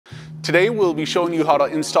Today we'll be showing you how to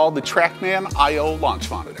install the Trackman I/O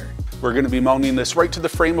launch monitor. We're going to be mounting this right to the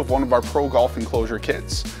frame of one of our Pro Golf enclosure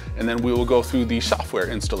kits, and then we will go through the software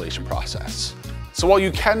installation process. So while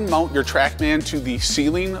you can mount your Trackman to the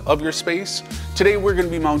ceiling of your space, today we're going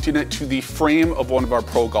to be mounting it to the frame of one of our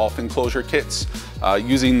Pro Golf enclosure kits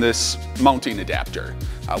using this mounting adapter.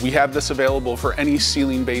 We have this available for any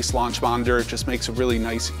ceiling-based launch monitor. It just makes a really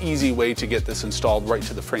nice, easy way to get this installed right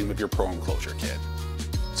to the frame of your Pro enclosure kit.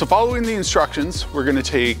 So following the instructions, we're going to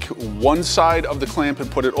take one side of the clamp and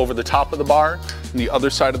put it over the top of the bar, and the other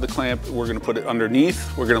side of the clamp, we're going to put it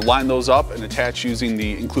underneath. We're going to line those up and attach using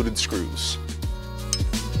the included screws.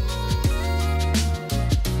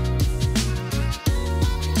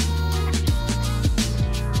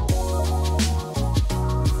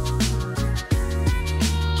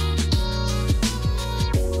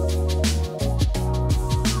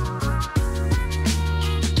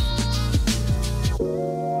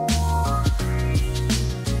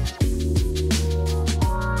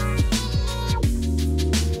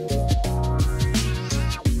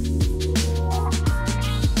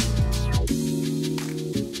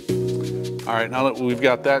 All right, now that we've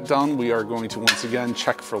got that done, we are going to once again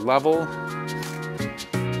check for level.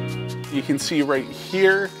 You can see right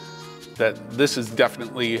here that this is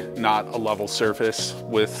definitely not a level surface.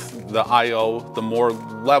 With the I/O, the more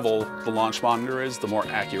level the launch monitor is, the more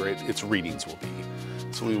accurate its readings will be.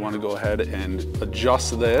 So we want to go ahead and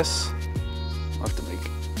adjust this. We'll have to make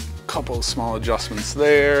a couple of small adjustments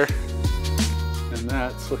there. And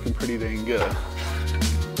that's looking pretty dang good.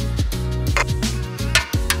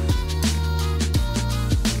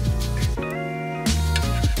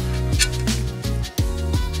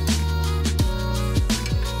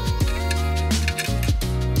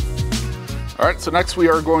 All right, so next we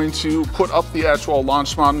are going to put up the actual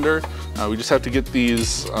launch monitor. We just have to get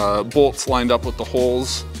these bolts lined up with the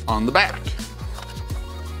holes on the back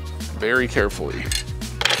very carefully.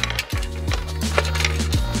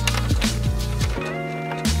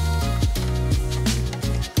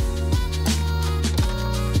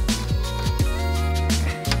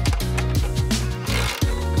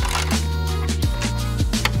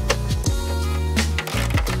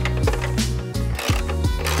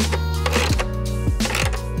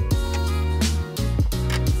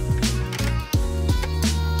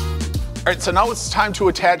 All right, so now it's time to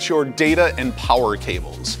attach your data and power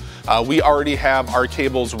cables. We already have our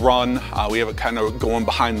cables run. We have it kind of going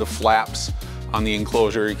behind the flaps on the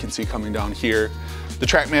enclosure. You can see coming down here. The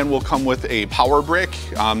Trackman will come with a power brick.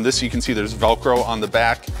 This you can see there's Velcro on the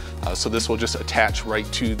back. So this will just attach right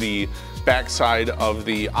to the back side of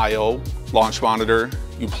the I/O launch monitor.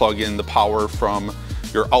 You plug in the power from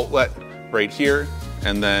your outlet right here.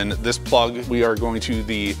 And then this plug, we are going to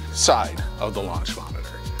the side of the launch monitor.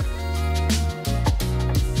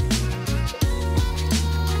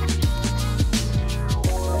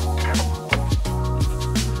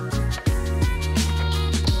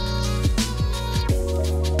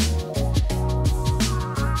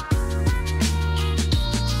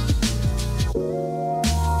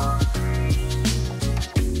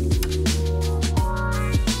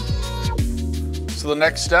 So the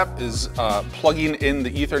next step is plugging in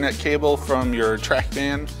the Ethernet cable from your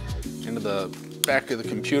Trackman into the back of the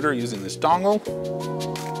computer using this dongle.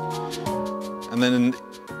 And then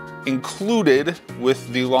included with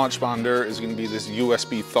the launch monitor is going to be this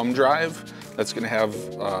USB thumb drive that's going to have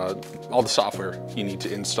all the software you need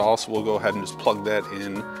to install. So we'll go ahead and just plug that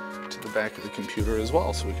in to the back of the computer as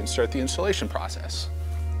well so we can start the installation process.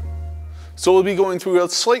 So we'll be going through a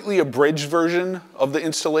slightly abridged version of the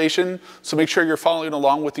installation, so make sure you're following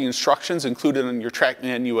along with the instructions included in your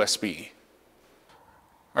Trackman USB.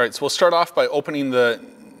 All right, so we'll start off by opening the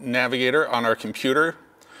navigator on our computer,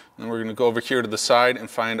 and we're going to go over here to the side and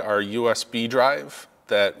find our USB drive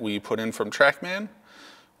that we put in from Trackman.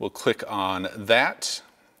 We'll click on that,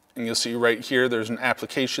 and you'll see right here there's an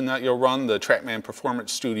application that you'll run, the Trackman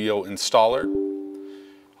Performance Studio Installer.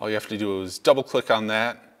 All you have to do is double click on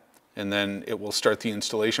that, and then it will start the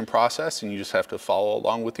installation process, and you just have to follow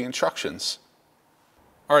along with the instructions.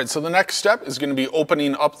 All right, so the next step is going to be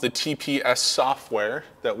opening up the TPS software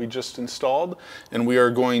that we just installed, and we are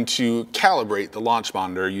going to calibrate the launch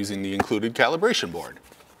monitor using the included calibration board.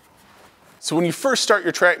 So when you first start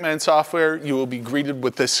your Trackman software, you will be greeted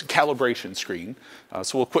with this calibration screen.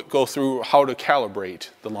 So we'll quick go through how to calibrate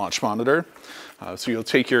the launch monitor. So you'll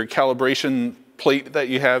take your calibration plate that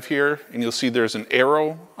you have here, and you'll see there's an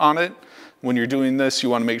arrow on it. When you're doing this, you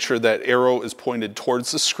want to make sure that arrow is pointed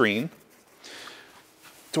towards the screen.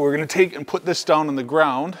 So we're going to take and put this down on the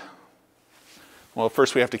ground. Well,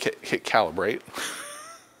 first we have to hit calibrate.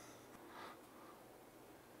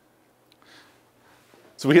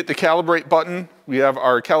 So we hit the calibrate button. We have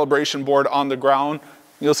our calibration board on the ground.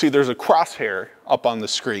 You'll see there's a crosshair up on the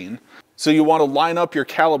screen. So you want to line up your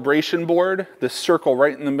calibration board, this circle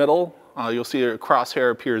right in the middle. You'll see a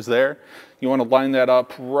crosshair appears there. You want to line that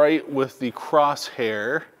up right with the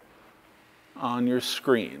crosshair on your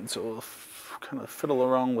screen. So we'll kind of fiddle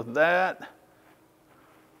around with that.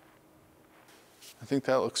 I think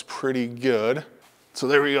that looks pretty good. So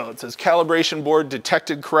there we go. It says calibration board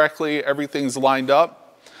detected correctly. Everything's lined up.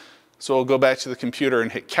 So we'll go back to the computer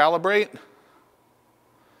and hit calibrate.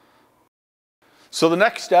 So the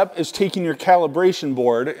next step is taking your calibration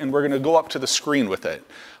board and we're going to go up to the screen with it.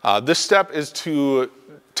 This step is to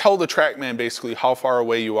tell the Trackman basically how far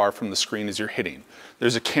away you are from the screen as you're hitting.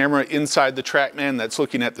 There's a camera inside the Trackman that's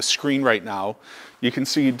looking at the screen right now. You can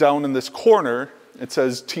see down in this corner, it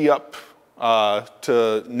says tee up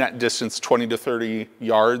to net distance 20 to 30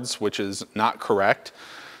 yards, which is not correct.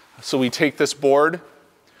 So we take this board,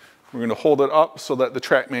 we're going to hold it up so that the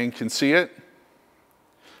Trackman can see it.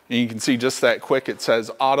 And you can see just that quick, it says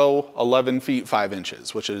auto 11 feet 5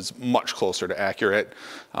 inches, which is much closer to accurate.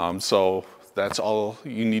 So that's all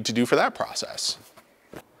you need to do for that process.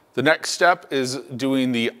 The next step is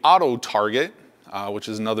doing the auto target, which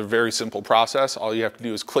is another very simple process. All you have to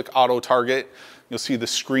do is click auto target. You'll see the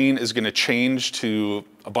screen is going to change to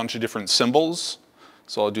a bunch of different symbols.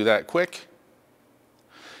 So I'll do that quick.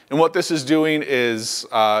 And what this is doing is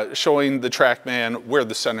showing the Trackman where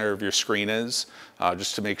the center of your screen is,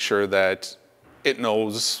 just to make sure that it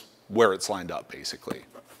knows where it's lined up, basically. And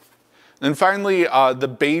then finally, the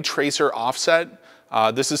bay tracer offset.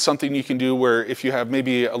 This is something you can do where if you have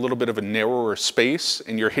maybe a little bit of a narrower space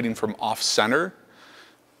and you're hitting from off center,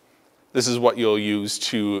 this is what you'll use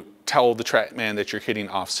to tell the Trackman that you're hitting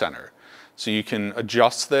off center. So you can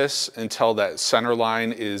adjust this until that center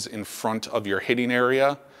line is in front of your hitting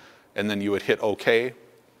area, and then you would hit OK,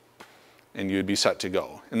 and you would be set to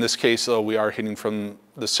go. In this case, though, we are hitting from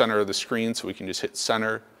the center of the screen, so we can just hit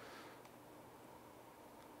center.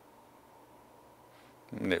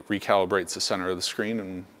 And it recalibrates the center of the screen,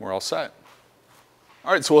 and we're all set.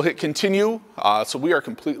 All right, so we'll hit continue. So we are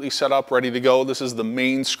completely set up, ready to go. This is the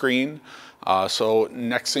main screen. So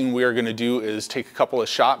next thing we are going to do is take a couple of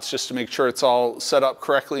shots just to make sure it's all set up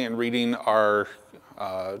correctly and reading our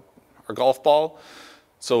golf ball.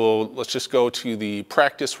 So let's just go to the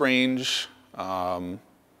practice range. So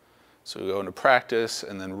we go into practice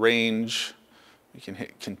and then range. We can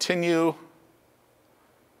hit continue.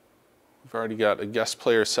 We've already got a guest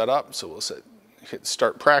player set up, so we'll hit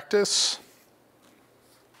start practice.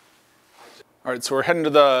 All right, so we're heading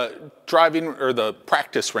to the driving or the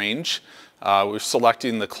practice range. We're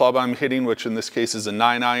selecting the club I'm hitting, which in this case is a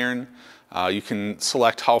 9-iron. You can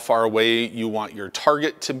select how far away you want your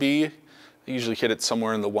target to be. I usually hit it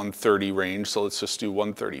somewhere in the 130 range, so let's just do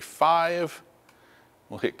 135.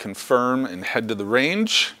 We'll hit confirm and head to the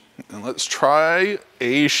range, and let's try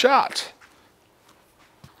a shot.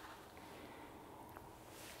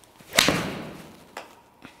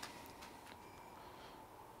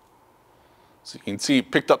 So you can see,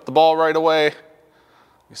 picked up the ball right away. Like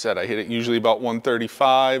I said, I hit it usually about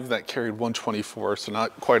 135. That carried 124, so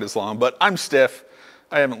not quite as long, but I'm stiff.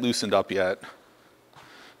 I haven't loosened up yet.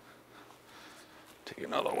 Take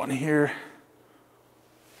another one here.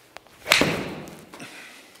 And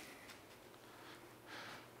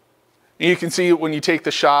you can see when you take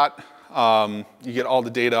the shot, you get all the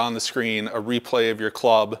data on the screen, a replay of your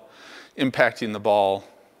club impacting the ball.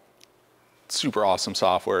 Super awesome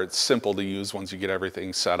software. It's simple to use once you get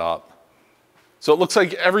everything set up. So it looks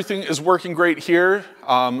like everything is working great here.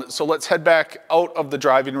 So let's head back out of the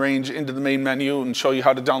driving range into the main menu and show you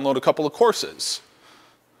how to download a couple of courses.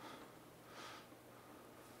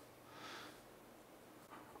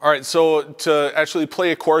 All right, so to actually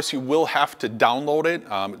play a course, you will have to download it.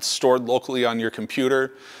 It's stored locally on your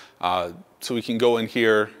computer. So we can go in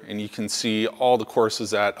here and you can see all the courses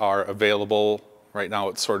that are available. Right now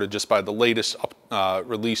it's sorted just by the latest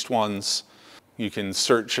released ones. You can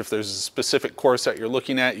search if there's a specific course that you're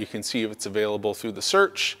looking at. You can see if it's available through the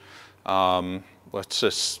search. Let's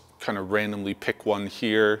just kind of randomly pick one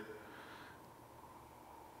here.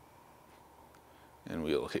 And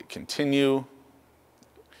we'll hit continue.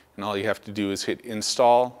 And all you have to do is hit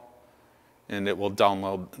install, and it will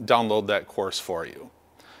download that course for you.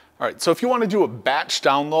 All right, so if you want to do a batch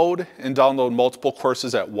download and download multiple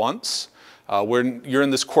courses at once, when you're in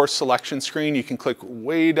this course selection screen, you can click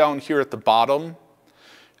way down here at the bottom, and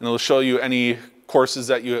it'll show you any courses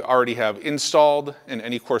that you already have installed and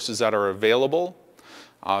any courses that are available.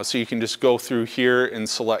 So you can just go through here and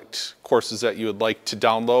select courses that you would like to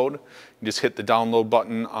download. You just hit the download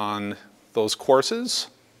button on those courses.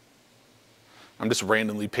 I'm just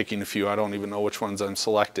randomly picking a few. I don't even know which ones I'm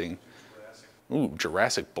selecting. Ooh,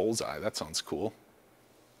 Jurassic Bullseye, that sounds cool.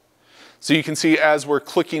 So you can see as we're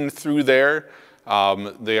clicking through there,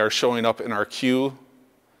 they are showing up in our queue.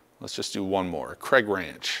 Let's just do one more. Craig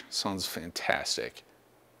Ranch, sounds fantastic.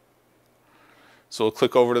 So we'll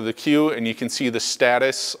click over to the queue and you can see the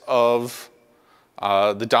status of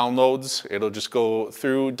the downloads. It'll just go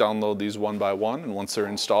through, download these one by one, and once they're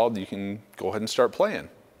installed, you can go ahead and start playing.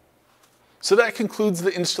 So that concludes the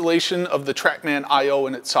installation of the Trackman IO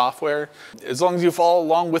and its software. As long as you follow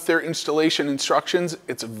along with their installation instructions,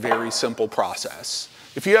 it's a very simple process.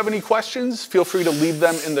 If you have any questions, feel free to leave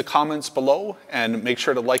them in the comments below, and make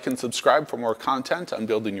sure to like and subscribe for more content on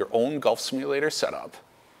building your own golf simulator setup.